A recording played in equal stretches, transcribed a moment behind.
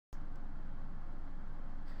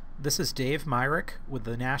This is Dave Myrick with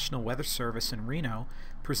the National Weather Service in Reno,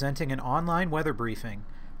 presenting an online weather briefing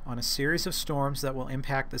on a series of storms that will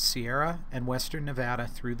impact the Sierra and western Nevada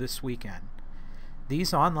through this weekend.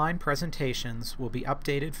 These online presentations will be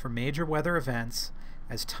updated for major weather events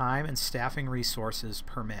as time and staffing resources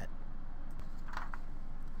permit.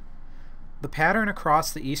 The pattern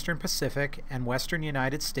across the eastern Pacific and western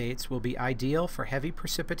United States will be ideal for heavy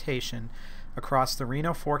precipitation across the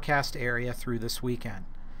Reno forecast area through this weekend.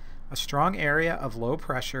 A strong area of low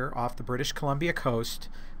pressure off the British Columbia coast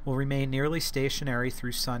will remain nearly stationary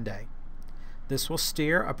through Sunday. This will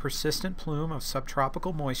steer a persistent plume of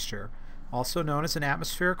subtropical moisture, also known as an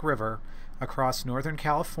atmospheric river, across northern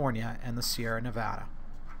California and the Sierra Nevada.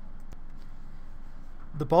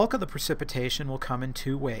 The bulk of the precipitation will come in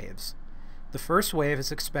two waves. The first wave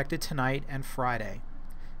is expected tonight and Friday.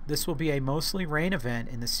 This will be a mostly rain event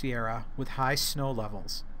in the Sierra with high snow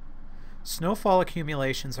levels. Snowfall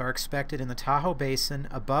accumulations are expected in the Tahoe Basin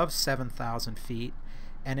above 7,000 feet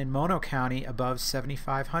and in Mono County above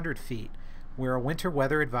 7,500 feet, where a winter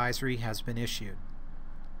weather advisory has been issued.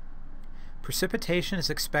 Precipitation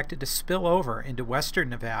is expected to spill over into western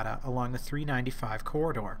Nevada along the 395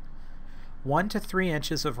 corridor. 1 to 3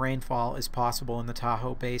 inches of rainfall is possible in the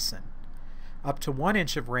Tahoe Basin. Up to 1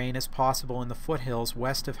 inch of rain is possible in the foothills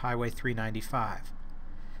west of Highway 395.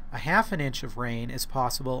 A half an inch of rain is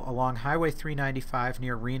possible along Highway 395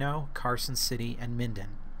 near Reno, Carson City, and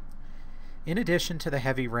Minden. In addition to the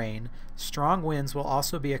heavy rain, strong winds will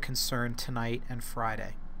also be a concern tonight and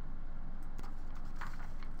Friday.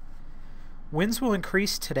 Winds will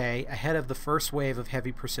increase today ahead of the first wave of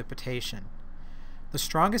heavy precipitation. The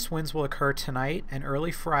strongest winds will occur tonight and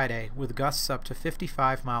early Friday with gusts up to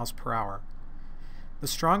 55 miles per hour. The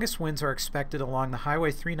strongest winds are expected along the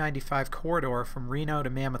Highway 395 corridor from Reno to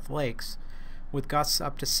Mammoth Lakes, with gusts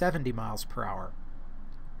up to 70 miles per hour.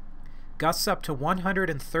 Gusts up to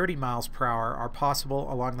 130 miles per hour are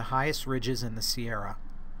possible along the highest ridges in the Sierra.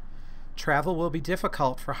 Travel will be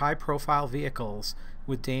difficult for high-profile vehicles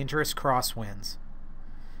with dangerous crosswinds.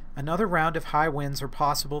 Another round of high winds are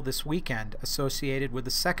possible this weekend associated with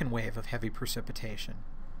the second wave of heavy precipitation.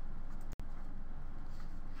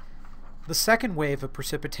 The second wave of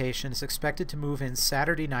precipitation is expected to move in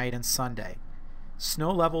Saturday night and Sunday.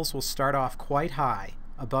 Snow levels will start off quite high,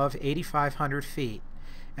 above 8,500 feet,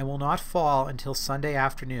 and will not fall until Sunday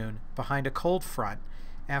afternoon behind a cold front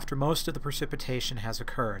after most of the precipitation has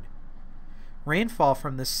occurred. Rainfall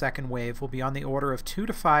from this second wave will be on the order of 2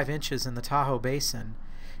 to 5 inches in the Tahoe Basin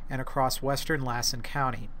and across western Lassen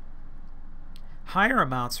County. Higher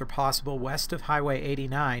amounts are possible west of Highway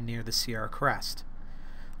 89 near the Sierra Crest.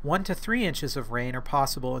 1 to 3 inches of rain are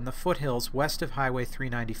possible in the foothills west of Highway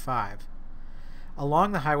 395.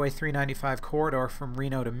 Along the Highway 395 corridor from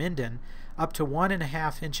Reno to Minden, up to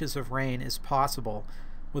 1.5 inches of rain is possible,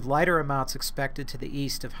 with lighter amounts expected to the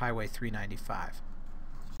east of Highway 395.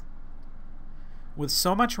 With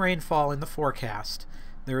so much rainfall in the forecast,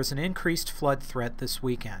 there is an increased flood threat this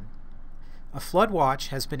weekend. A flood watch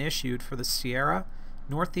has been issued for the Sierra,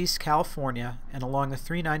 Northeast California, and along the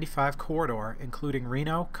 395 corridor, including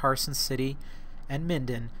Reno, Carson City, and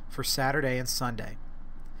Minden for Saturday and Sunday.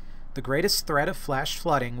 The greatest threat of flash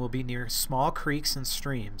flooding will be near small creeks and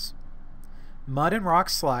streams. Mud and rock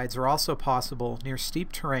slides are also possible near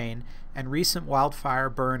steep terrain and recent wildfire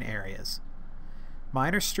burn areas.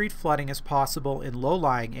 Minor street flooding is possible in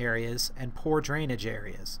low-lying areas and poor drainage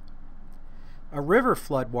areas. A river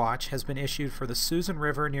flood watch has been issued for the Susan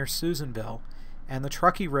River near Susanville and the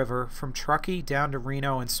Truckee River from Truckee down to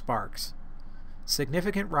Reno and Sparks.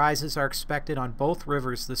 Significant rises are expected on both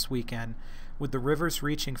rivers this weekend, with the rivers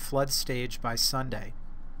reaching flood stage by Sunday.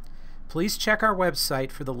 Please check our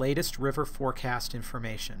website for the latest river forecast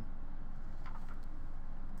information.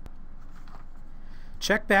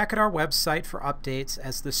 Check back at our website for updates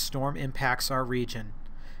as this storm impacts our region.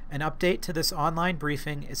 An update to this online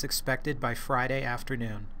briefing is expected by Friday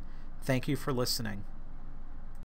afternoon. Thank you for listening.